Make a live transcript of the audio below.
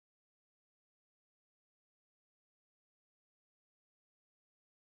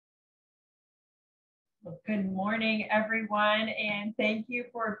Well, good morning, everyone, and thank you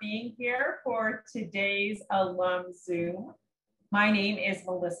for being here for today's Alum Zoom. My name is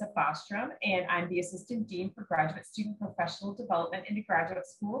Melissa Bostrom, and I'm the Assistant Dean for Graduate Student Professional Development in the Graduate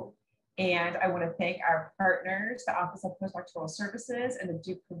School. And I want to thank our partners, the Office of Postdoctoral Services and the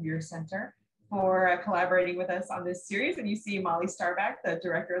Duke Career Center, for collaborating with us on this series. And you see Molly Starback, the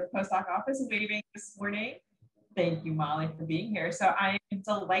Director of the Postdoc Office, waving this morning. Thank you, Molly, for being here. So I am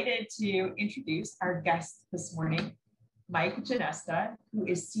delighted to introduce our guest this morning, Mike Jenista, who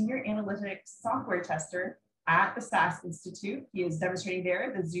is Senior Analytics Software Tester at the SAS Institute. He is demonstrating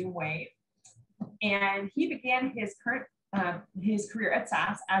there the Zoom wave. And he began his career at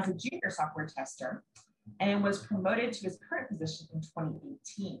SAS as a junior software tester and was promoted to his current position in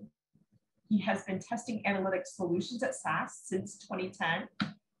 2018. He has been testing analytics solutions at SAS since 2010,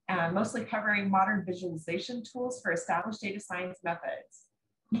 mostly covering modern visualization tools for established data science methods.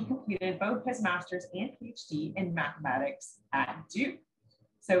 He completed both his master's and PhD in mathematics at Duke.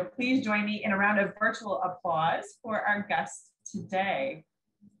 So please join me in a round of virtual applause for our guest today.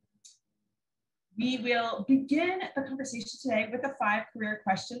 We will begin the conversation today with the 5 career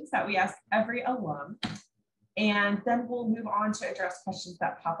questions that we ask every alum. And then we'll move on to address questions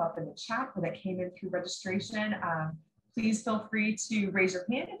that pop up in the chat or that came in through registration. Please feel free to raise your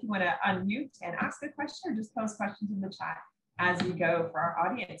hand if you want to unmute and ask a question, or just post questions in the chat as we go for our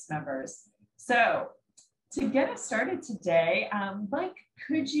audience members. So to get us started today, Mike,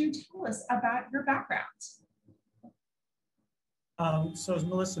 could you tell us about your background? So as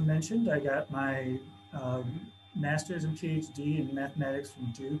Melissa mentioned, I got my master's and PhD in mathematics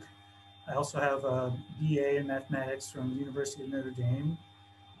from Duke. I also have a BA in mathematics from the University of Notre Dame.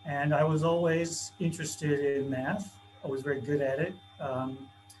 And I was always interested in math. I was very good at it.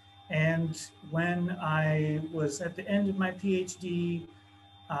 And when I was at the end of my PhD,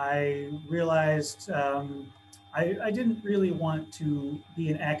 I realized I didn't really want to be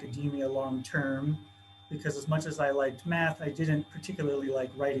in academia long term, because as much as I liked math, I didn't particularly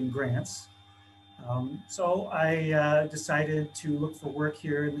like writing grants. So I decided to look for work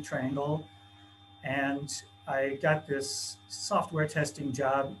here in the Triangle, and I got this software testing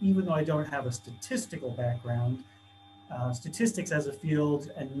job, even though I don't have a statistical background. Statistics as a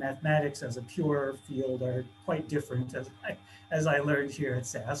field and mathematics as a pure field are quite different, as I learned here at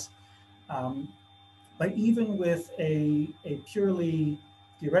SAS. But even with a purely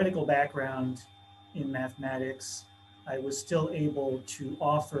theoretical background in mathematics, I was still able to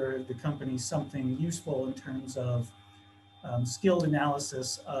offer the company something useful in terms of skilled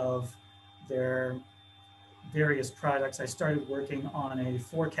analysis of their various products. I started working on a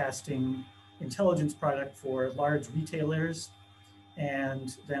forecasting intelligence product for large retailers,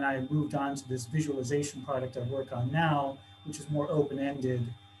 and then I moved on to this visualization product I work on now, which is more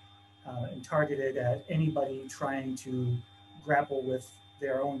open-ended and targeted at anybody trying to grapple with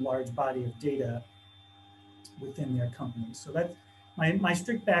their own large body of data within their company. So that's my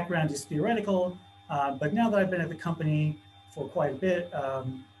strict background is theoretical, but now that I've been at the company for quite a bit,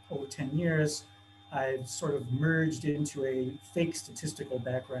 over 10 years, I've sort of merged into a fake statistical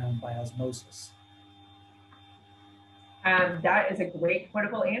background by osmosis. That is a great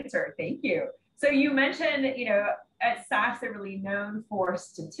quotable answer. Thank you. So you mentioned, at SAS, they're really known for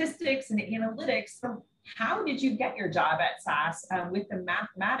statistics and analytics. So how did you get your job at SAS with the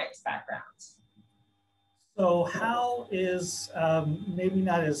mathematics background? So how is maybe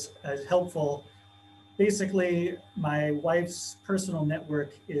not as helpful. Basically, my wife's personal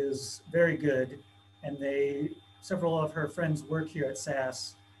network is very good, and several of her friends work here at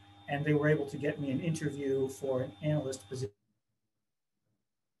SAS, and they were able to get me an interview for an analyst position.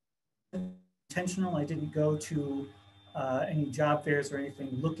 Intentional, I didn't go to any job fairs or anything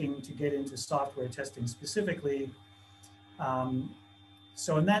looking to get into software testing specifically.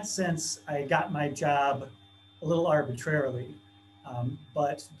 So in that sense, I got my job a little arbitrarily,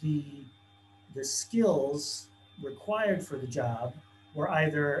 but the skills required for the job were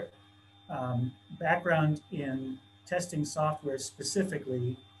either background in testing software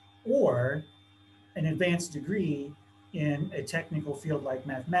specifically, or an advanced degree in a technical field like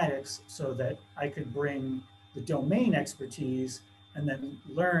mathematics, so that I could bring the domain expertise and then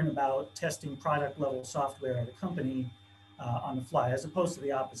learn about testing product level software at a company on the fly, as opposed to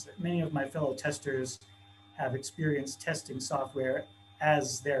the opposite. Many of my fellow testers have experience testing software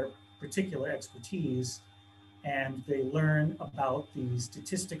as their particular expertise, and they learn about the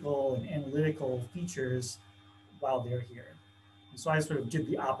statistical and analytical features while they're here. And so I sort of did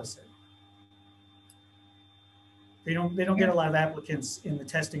the opposite. They don't get a lot of applicants in the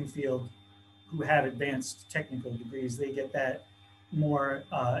testing field who have advanced technical degrees. They get that more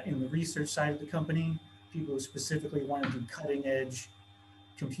in the research side of the company. people who specifically want to do cutting edge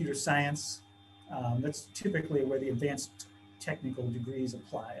computer science. That's typically where the advanced technical degrees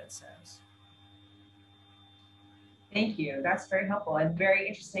apply at SAS. Thank you. That's very helpful and very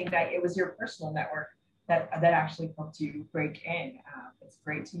interesting that it was your personal network that actually helped you break in. It's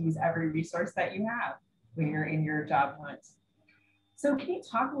great to use every resource that you have when you're in your job hunt. So can you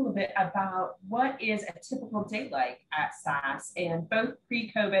talk a little bit about what is a typical day like at SAS, and both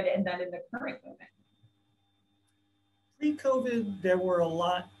pre-COVID and then in the current moment? Pre-COVID, there were a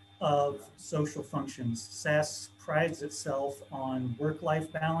lot of social functions. SAS prides itself on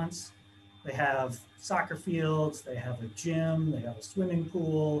work-life balance. They have soccer fields, they have a gym, they have a swimming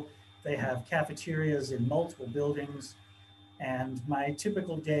pool, they have cafeterias in multiple buildings. And my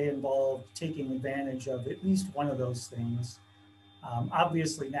typical day involved taking advantage of at least one of those things.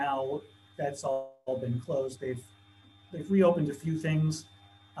 Obviously now that's all been closed. They've reopened a few things,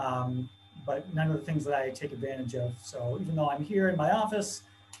 but none of the things that I take advantage of. So even though I'm here in my office,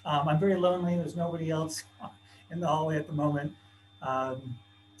 I'm very lonely. There's nobody else in the hallway at the moment.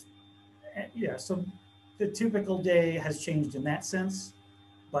 Yeah, so the typical day has changed in that sense,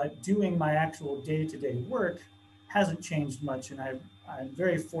 but doing my actual day-to-day work hasn't changed much. And I'm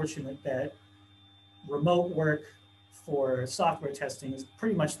very fortunate that remote work for software testing is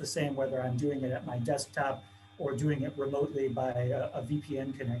pretty much the same whether I'm doing it at my desktop or doing it remotely by a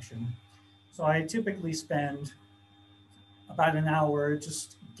VPN connection. So I typically spend about an hour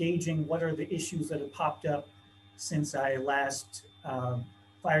just gauging what are the issues that have popped up since I last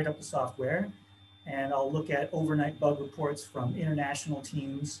fired up the software. And I'll look at overnight bug reports from international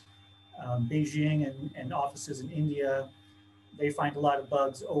teams, Beijing and offices in India. They find a lot of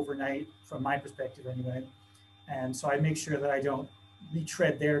bugs overnight, from my perspective anyway. And so I make sure that I don't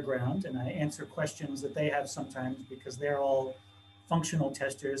retread their ground, and I answer questions that they have sometimes because they're all functional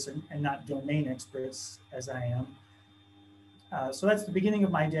testers and not domain experts as I am. So that's the beginning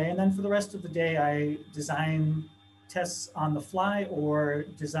of my day. And then for the rest of the day, I design tests on the fly or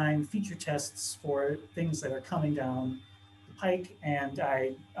design feature tests for things that are coming down the pike. And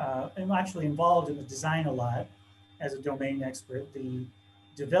I am actually involved in the design a lot as a domain expert. The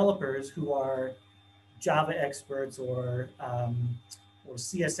developers who are Java experts or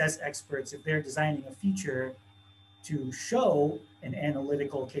CSS experts, if they're designing a feature to show an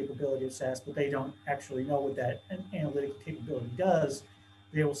analytical capability of SAS, but they don't actually know what that analytical capability does,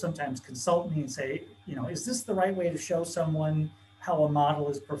 they will sometimes consult me and say, is this the right way to show someone how a model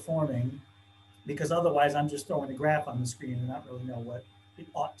is performing? Because otherwise I'm just throwing a graph on the screen and not really know what it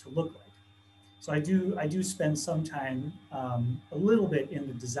ought to look like. So I do spend some time, a little bit in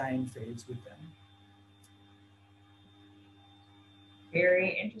the design phase with them.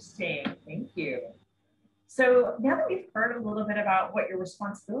 Very interesting. Thank you. So now that we've heard a little bit about what your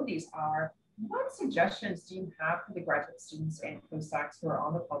responsibilities are, what suggestions do you have for the graduate students and postdocs who are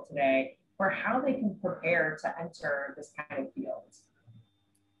on the call today for how they can prepare to enter this kind of field?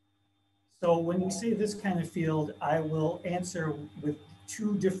 So when you say this kind of field, I will answer with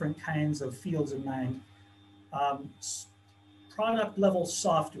two different kinds of fields in mind. Product level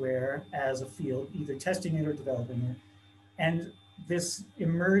software as a field, either testing it or developing it, and this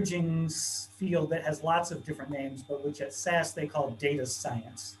emerging field that has lots of different names, but which at SAS they call data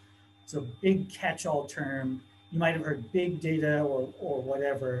science. It's a big catch-all term. You might have heard big data or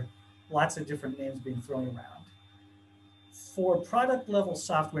whatever, lots of different names being thrown around. For product level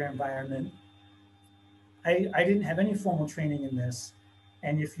software environment, I didn't have any formal training in this.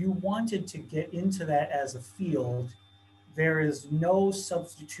 And if you wanted to get into that as a field, there is no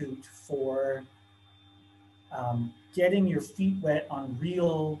substitute for getting your feet wet on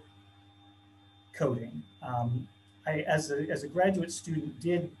real coding. I, as a graduate student,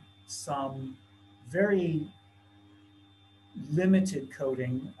 did some very limited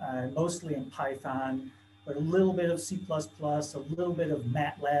coding, mostly in Python, but a little bit of C++, a little bit of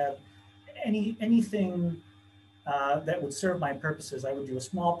MATLAB, anything that would serve my purposes. I would do a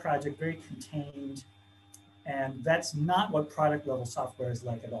small project, very contained, and that's not what product level software is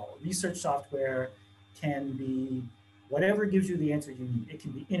like at all. Research software can be whatever gives you the answer you need. It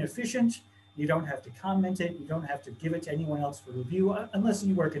can be inefficient. You don't have to comment it. You don't have to give it to anyone else for review, unless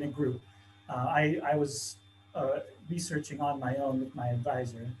you work in a group. I was researching on my own with my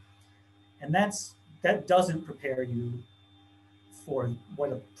advisor, and that doesn't prepare you for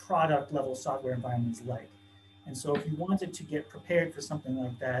what a product level software environment is like. And so if you wanted to get prepared for something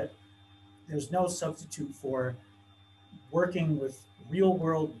like that, there's no substitute for working with real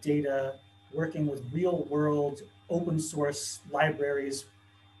world data, working with real world open source libraries.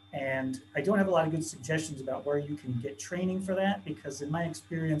 And I don't have a lot of good suggestions about where you can get training for that, because in my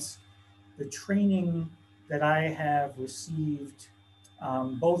experience, the training that I have received,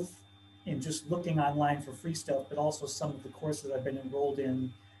 both in just looking online for free stuff, but also some of the courses I've been enrolled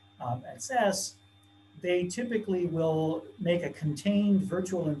in at SAS, they typically will make a contained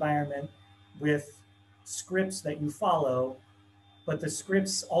virtual environment with scripts that you follow, but the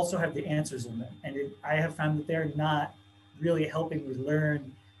scripts also have the answers in them. And I have found that they're not really helping me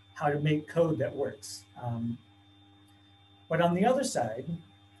learn how to make code that works. But on the other side,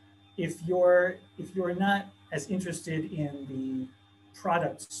 if you're not as interested in the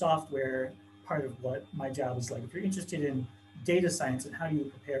product software part of what my job is like, if you're interested in data science and how do you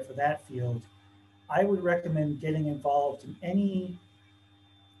prepare for that field, I would recommend getting involved in any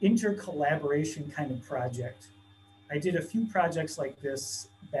intercollaboration kind of project. I did a few projects like this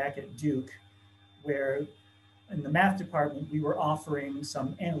back at Duke, where in the math department, we were offering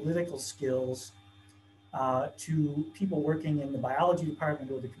some analytical skills to people working in the biology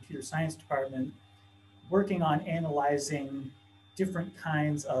department or the computer science department, working on analyzing different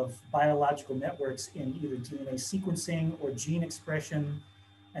kinds of biological networks in either DNA sequencing or gene expression.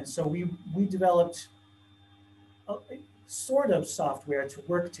 And so we developed a sort of software to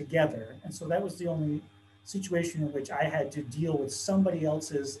work together. And so that was the only situation in which I had to deal with somebody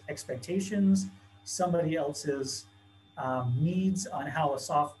else's expectations, somebody else's needs on how a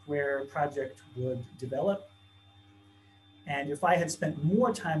software project would develop. And if I had spent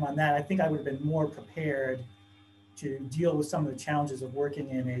more time on that, I think I would have been more prepared to deal with some of the challenges of working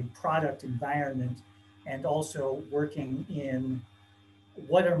in a product environment and also working in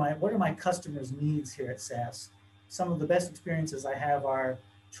what are my customers' needs here at SAS. Some of the best experiences I have are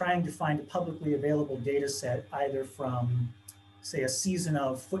trying to find a publicly available data set, either from, say, a season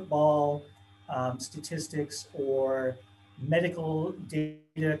of football statistics or medical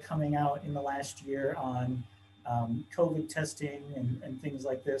data coming out in the last year on COVID testing and things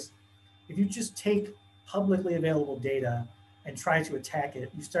like this. If you just take publicly available data and try to attack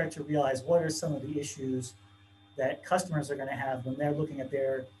it, you start to realize what are some of the issues that customers are going to have when they're looking at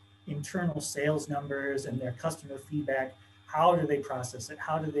their internal sales numbers and their customer feedback. How do they process it?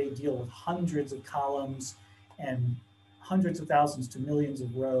 How do they deal with hundreds of columns and hundreds of thousands to millions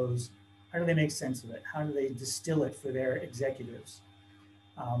of rows? How do they make sense of it? How do they distill it for their executives?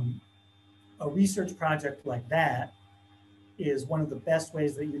 A research project like that is one of the best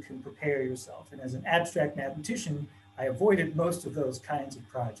ways that you can prepare yourself. And as an abstract mathematician, I avoided most of those kinds of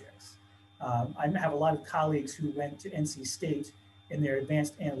projects. I have a lot of colleagues who went to NC State in their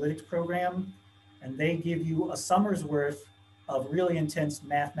advanced analytics program, and they give you a summer's worth of really intense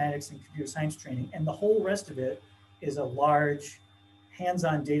mathematics and computer science training. And the whole rest of it is a large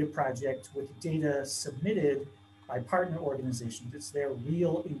hands-on data project with data submitted by partner organizations. It's their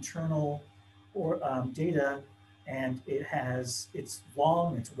real internal data, and it's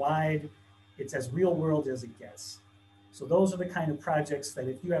long, it's wide, it's as real world as it gets. So those are the kind of projects that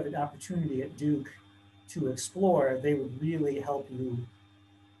if you have an opportunity at Duke to explore, they would really help you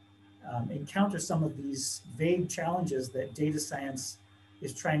encounter some of these vague challenges that data science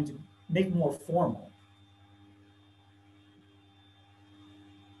is trying to make more formal.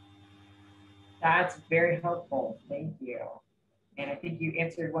 That's very helpful. Thank you. And I think you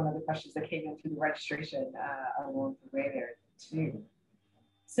answered one of the questions that came in through the registration along the way there too.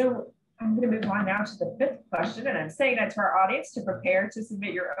 So I'm going to move on now to the fifth question, and I'm saying that to our audience to prepare to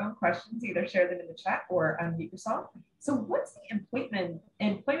submit your own questions, either share them in the chat or unmute yourself. So what's the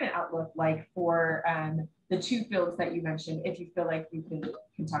employment outlook like for the two fields that you mentioned, if you feel like you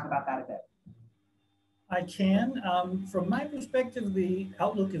can talk about that a bit? I can. From my perspective, the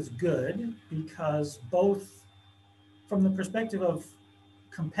outlook is good because both from the perspective of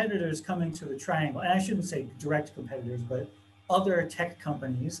competitors coming to the triangle, and I shouldn't say direct competitors, but other tech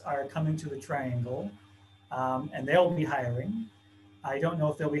companies are coming to the triangle and they'll be hiring. I don't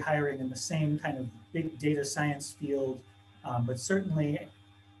know if they'll be hiring in the same kind of big data science field, but certainly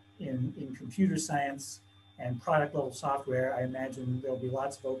in computer science and product level software, I imagine there'll be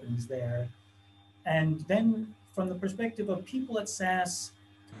lots of openings there. And then from the perspective of people at SAS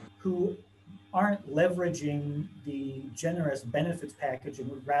who aren't leveraging the generous benefits package and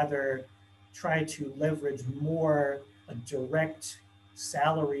would rather try to leverage more a direct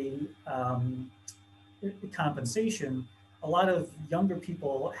salary compensation, a lot of younger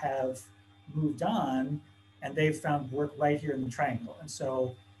people have moved on and they've found work right here in the triangle. And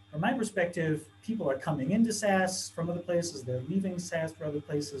so from my perspective, people are coming into SAS from other places, they're leaving SAS for other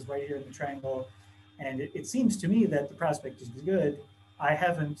places right here in the triangle. And it seems to me that the prospect is good.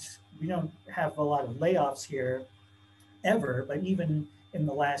 We don't have a lot of layoffs here ever, but even in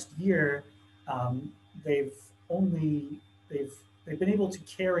the last year, they've been able to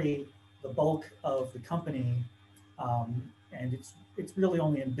carry the bulk of the company, and it's really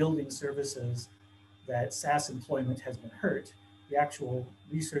only in building services that SAS employment has been hurt. The actual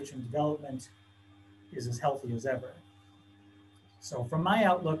research and development is as healthy as ever. So from my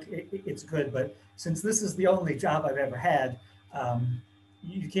outlook, it's good, but since this is the only job I've ever had,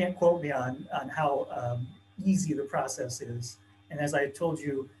 you can't quote me on how easy the process is. And as I told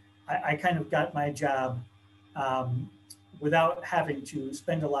you, I kind of got my job without having to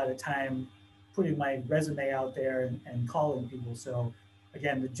spend a lot of time putting my resume out there and calling people. So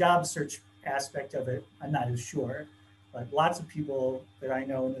again, the job search aspect of it, I'm not as sure, but lots of people that I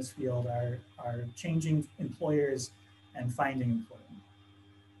know in this field are changing employers and finding employment.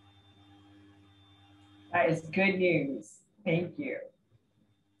 That is good news. Thank you.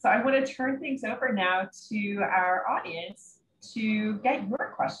 So I want to turn things over now to our audience to get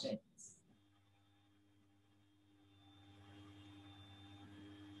your questions.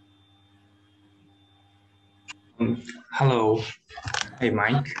 Hello. Hey,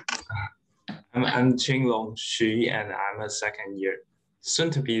 Mike. I'm Qinglong Xu, and I'm a second year, soon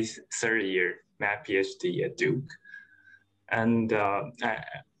to be third year math PhD at Duke. And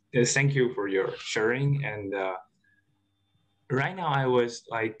thank you for your sharing. And right now I was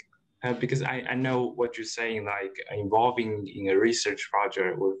like, because I know what you're saying, like involving in a research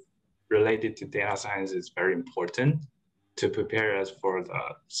project related to data science is very important to prepare us for the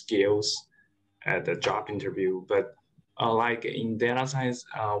skills at the job interview. But like in data science,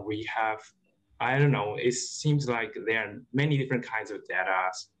 we have, I don't know, it seems like there are many different kinds of data.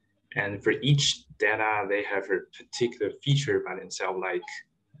 And for each data, they have a particular feature by themselves. Like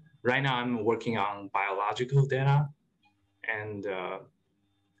right now I'm working on biological data, and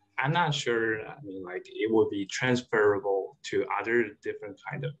I'm not sure, I mean, like it will be transferable to other different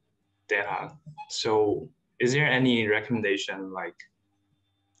kind of data. So is there any recommendation, like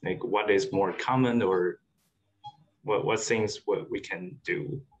what is more common, or what things what we can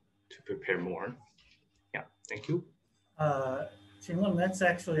do to prepare more? Yeah, thank you. Qinglong, that's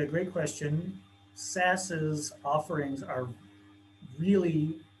actually a great question. SAS's offerings are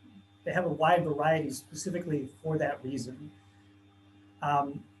really, they have a wide variety specifically for that reason.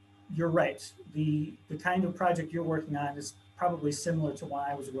 You're right. The kind of project you're working on is probably similar to what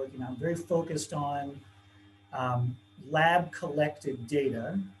I was working on, very focused on lab collected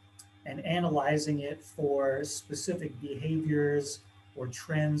data and analyzing it for specific behaviors or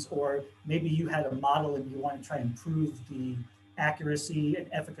trends, or maybe you had a model and you want to try and improve the accuracy and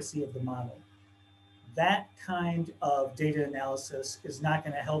efficacy of the model. That kind of data analysis is not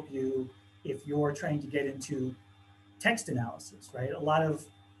going to help you if you're trying to get into text analysis, right? A lot of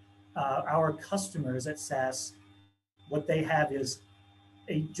our customers at SAS, what they have is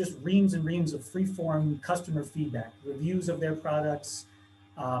just reams and reams of free-form customer feedback, reviews of their products,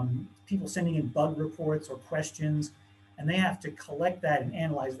 people sending in bug reports or questions, and they have to collect that and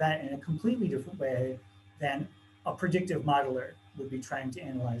analyze that in a completely different way than a predictive modeler would be trying to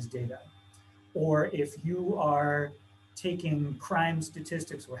analyze data. Or if you are taking crime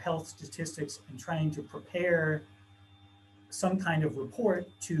statistics or health statistics and trying to prepare some kind of report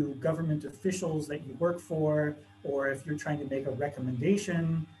to government officials that you work for, or if you're trying to make a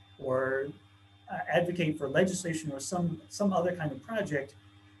recommendation or advocate for legislation or some other kind of project,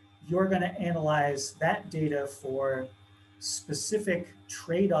 you're going to analyze that data for specific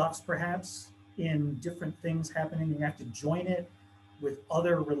trade-offs, perhaps, in different things happening. You have to join it with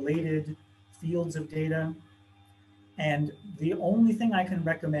other related fields of data. And the only thing I can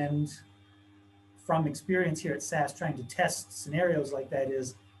recommend from experience here at SAS trying to test scenarios like that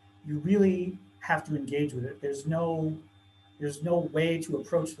is you really have to engage with it. There's no way to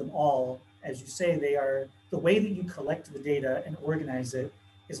approach them all. As you say, they are, the way that you collect the data and organize it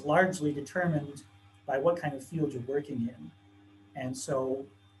is largely determined by what kind of field you're working in. And so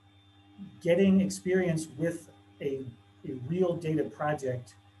getting experience with a real data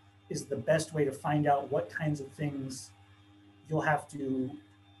project is the best way to find out what kinds of things you'll have to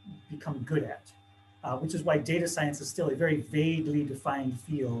become good at, which is why data science is still a very vaguely defined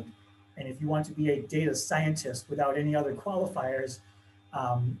field. And if you want to be a data scientist without any other qualifiers,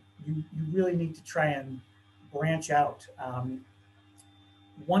 you really need to try and branch out.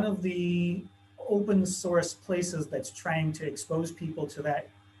 One of the open source places that's trying to expose people to that,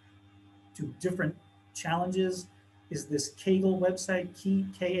 to different challenges, is this Kaggle website,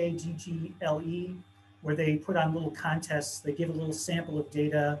 Kaggle, where they put on little contests. They give a little sample of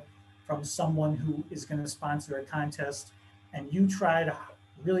data from someone who is going to sponsor a contest, and you try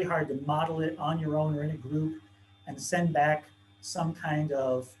really hard to model it on your own or in a group and send back some kind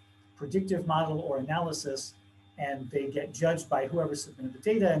of predictive model or analysis. and they get judged by whoever submitted the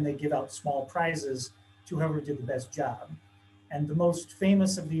data, and they give out small prizes to whoever did the best job. And the most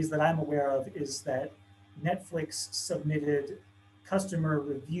famous of these that I'm aware of is that Netflix submitted customer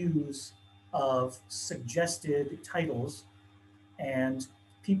reviews of suggested titles, and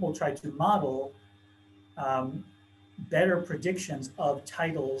people tried to model better predictions of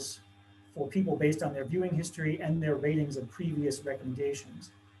titles for people based on their viewing history and their ratings of previous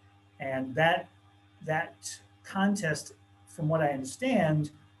recommendations. And that contest, from what I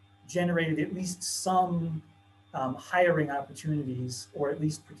understand, generated at least some hiring opportunities, or at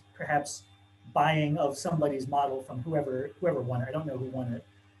least perhaps buying of somebody's model from whoever won it. I don't know who won it,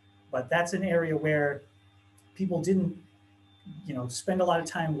 but that's an area where people didn't, spend a lot of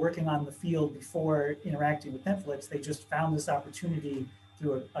time working on the field before interacting with Netflix. They just found this opportunity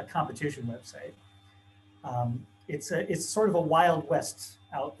through a competition website. It's sort of a wild west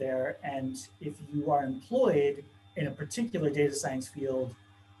out there, and if you are employed in a particular data science field,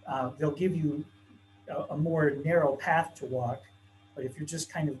 they'll give you a more narrow path to walk. But if you're just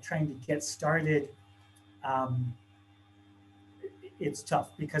kind of trying to get started, it's tough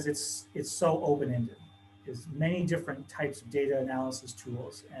because it's so open-ended. There's many different types of data analysis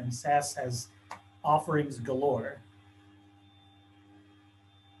tools, and SAS has offerings galore.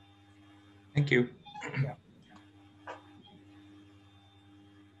 Thank you. Yeah.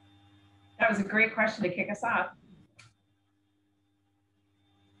 That was a great question to kick us off.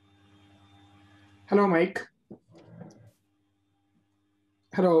 Hello, Mike.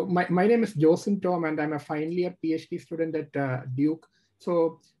 Hello, my name is Joseph Tom, and I'm a final year PhD student at Duke.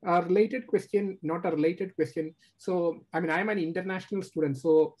 So a related question, not a related question. So, I mean, I'm an international student.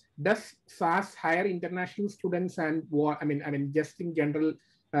 So does SAS hire international students, and what, I mean, just in general,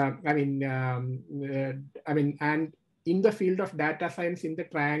 and in the field of data science in the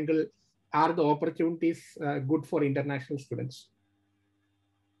triangle, are the opportunities good for international students?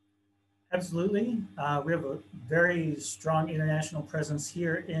 Absolutely. We have a very strong international presence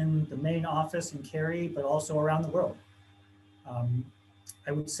here in the main office in Cary, but also around the world.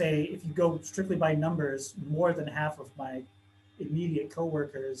 I would say if you go strictly by numbers, more than half of my immediate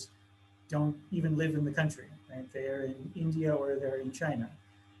coworkers don't even live in the country, right? They're in India or they're in China.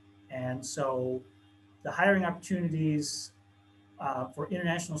 And so the hiring opportunities for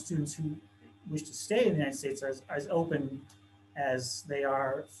international students who wish to stay in the United States are as open as they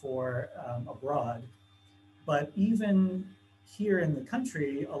are for abroad. But even here in the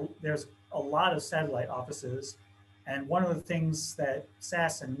country, there's a lot of satellite offices. And one of the things that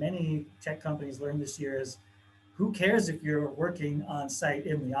SAS and many tech companies learned this year is, who cares if you're working on site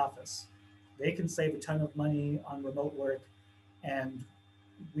in the office? They can save a ton of money on remote work. And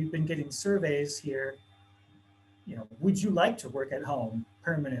we've been getting surveys here. Would you like to work at home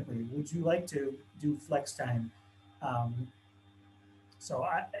permanently? Would you like to do flex time? So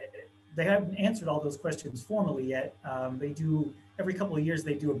they haven't answered all those questions formally yet. They do, every couple of years,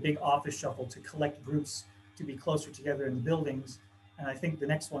 they do a big office shuffle to collect groups to be closer together in the buildings. And I think the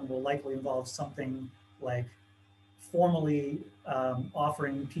next one will likely involve something like formally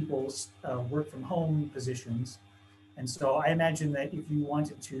offering people work from home positions. And so I imagine that if you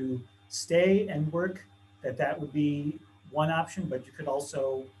wanted to stay and work, that would be one option, but you could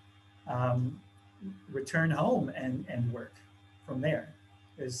also return home and work from there.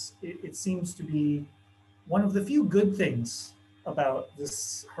 It seems to be one of the few good things about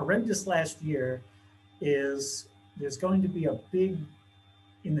this horrendous last year is there's going to be a big,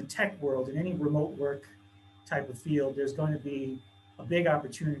 in the tech world, in any remote work type of field, there's going to be a big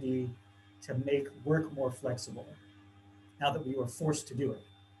opportunity to make work more flexible now that we were forced to do it.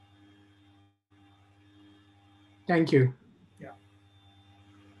 Thank you. Yeah.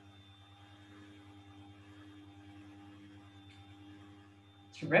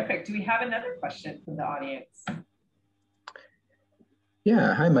 Terrific. Do we have another question from the audience?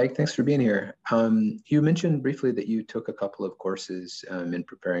 Yeah, hi, Mike. Thanks for being here. You mentioned briefly that you took a couple of courses in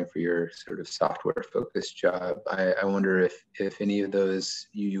preparing for your sort of software-focused job. I wonder if any of those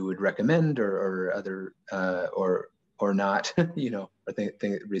you would recommend, or other, or not, or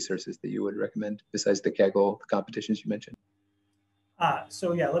resources that you would recommend besides the Kaggle competitions you mentioned.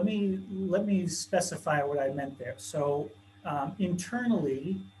 So yeah, let me specify what I meant there. So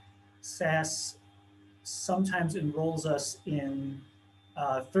internally, SAS sometimes enrolls us in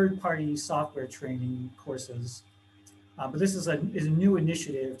third-party software training courses, but this is a new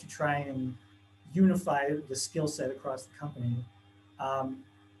initiative to try and unify the skill set across the company.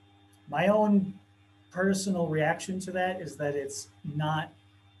 My own personal reaction to that is that it's not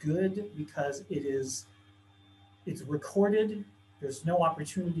good because it's recorded. There's no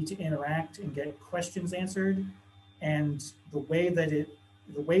opportunity to interact and get questions answered. And the way that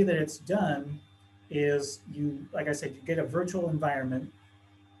it's done is you, like I said, you get a virtual environment,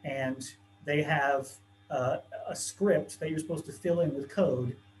 and they have a script that you're supposed to fill in with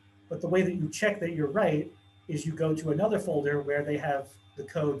code. But the way that you check that you're right is you go to another folder where they have the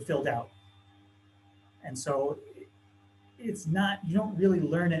code filled out. And so it's not, you don't really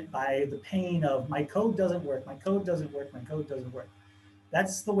learn it by the pain of my code doesn't work, my code doesn't work, my code doesn't work.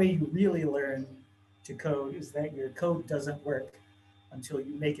 That's the way you really learn to code, is that your code doesn't work until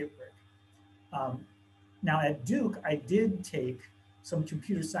you make it work. Now at Duke, I did take some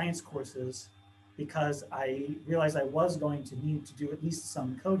computer science courses because I realized I was going to need to do at least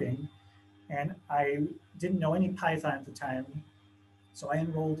some coding, and I didn't know any Python at the time. So I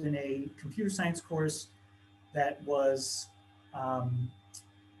enrolled in a computer science course that was, I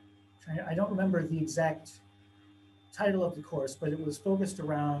don't remember the exact title of the course, but it was focused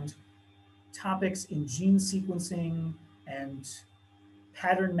around topics in gene sequencing and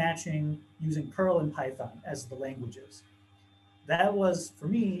pattern matching using Perl and Python as the languages. That was, for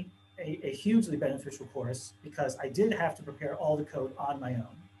me, a hugely beneficial course because I did have to prepare all the code on my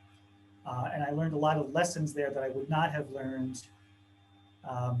own. And I learned a lot of lessons there that I would not have learned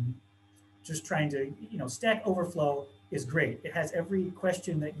just trying to, Stack Overflow is great. It has every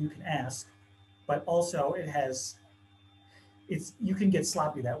question that you can ask, but also you can get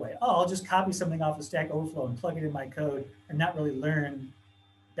sloppy that way. Oh, I'll just copy something off of Stack Overflow and plug it in my code and not really learn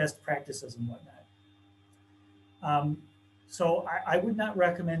best practices and whatnot. So I would not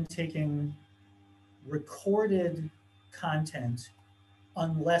recommend taking recorded content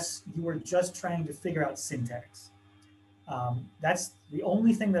unless you were just trying to figure out syntax. That's the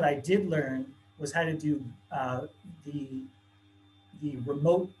only thing that I did learn, was how to do the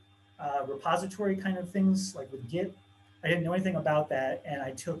remote repository kind of things, like with Git. I didn't know anything about that, and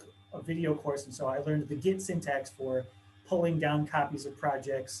I took a video course, and so I learned the Git syntax for pulling down copies of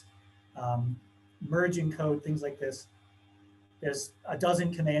projects, merging code, things like this. There's a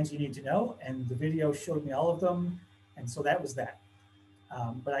dozen commands you need to know, and the video showed me all of them, and so that was that.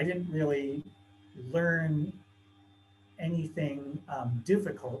 But I didn't really learn anything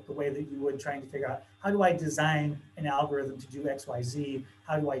difficult the way that you would trying to figure out, how do I design an algorithm to do X, Y, Z?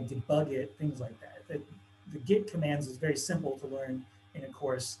 How do I debug it? Things like that. The Git commands is very simple to learn in a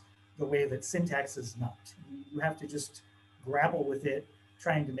course, the way that syntax is not. You have to just grapple with it,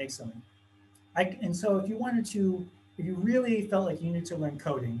 trying to make something. And so if you really felt like you needed to learn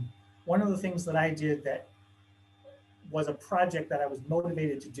coding, one of the things that I did that was a project that I was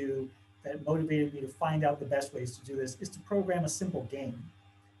motivated to do, that motivated me to find out the best ways to do this, is to program a simple game.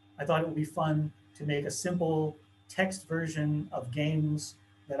 I thought it would be fun to make a simple text version of games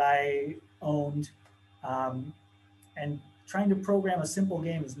that I owned. And trying to program a simple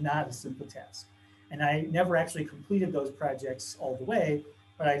game is not a simple task. And I never actually completed those projects all the way,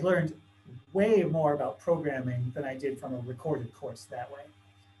 but I learned way more about programming than I did from a recorded course that way.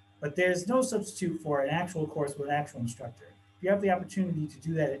 But there's no substitute for an actual course with an actual instructor. If you have the opportunity to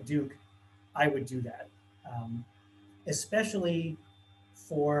do that at Duke, I would do that. Especially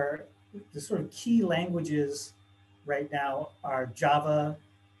for the sort of key languages right now are Java,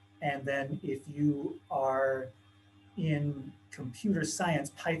 and then if you are in computer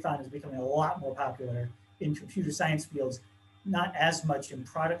science, Python is becoming a lot more popular in computer science fields, not as much in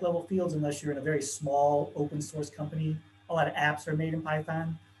product level fields unless you're in a very small open source company. A lot of apps are made in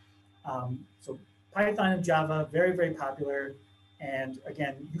Python. So Python and Java, very, very popular. And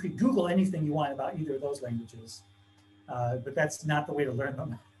again, you could Google anything you want about either of those languages, but that's not the way to learn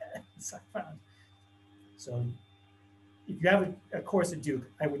them, as I found. So if you have a course at Duke,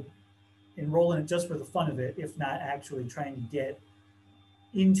 I would enroll in it just for the fun of it, if not actually trying to get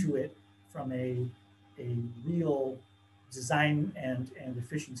into it from a real design and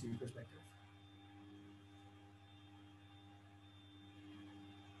efficiency perspective.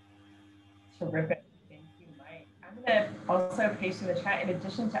 Terrific. Thank you, Mike. I'm going to also paste in the chat, in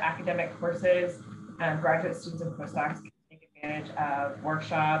addition to academic courses, graduate students and postdocs can take advantage of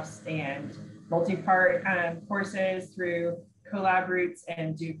workshops and multi-part courses through Collab Roots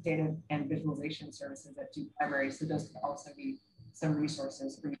and Duke Data and Visualization Services at Duke Library. So those could also be some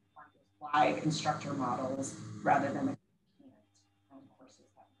resources for you to find live instructor models rather than the courses.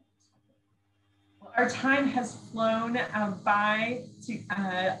 Well, our time has flown by to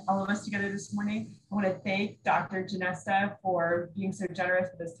all of us together this morning. I want to thank Dr. Jenista for being so generous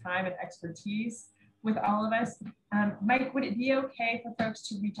with his time and expertise with all of us. Mike, would it be okay for folks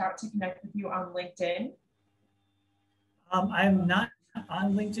to reach out to connect with you on LinkedIn? I'm not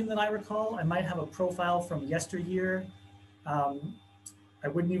on LinkedIn that I recall. I might have a profile from yesteryear. I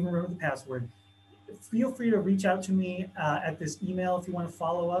wouldn't even remember the password. feel free to reach out to me at this email if you want to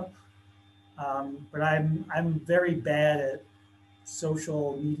follow up. But I'm very bad at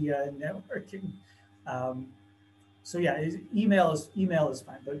social media and networking. So yeah, email is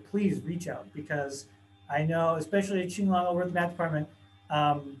fine, but please reach out, because I know, especially at Qinglong over at the math department,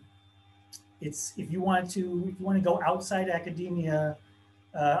 it's if you want to go outside academia,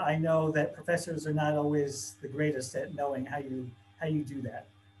 I know that professors are not always the greatest at knowing how you do that.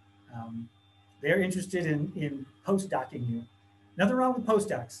 They're interested in postdocing you. Nothing wrong with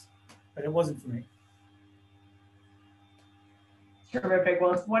postdocs, but it wasn't for me. Terrific.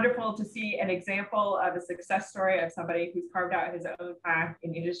 Well, it's wonderful to see an example of a success story of somebody who's carved out his own path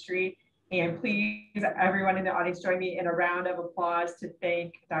in industry. And please, everyone in the audience, join me in a round of applause to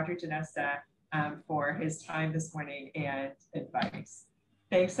thank Dr. Jenista for his time this morning and advice.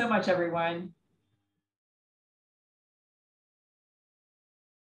 Thanks so much, everyone.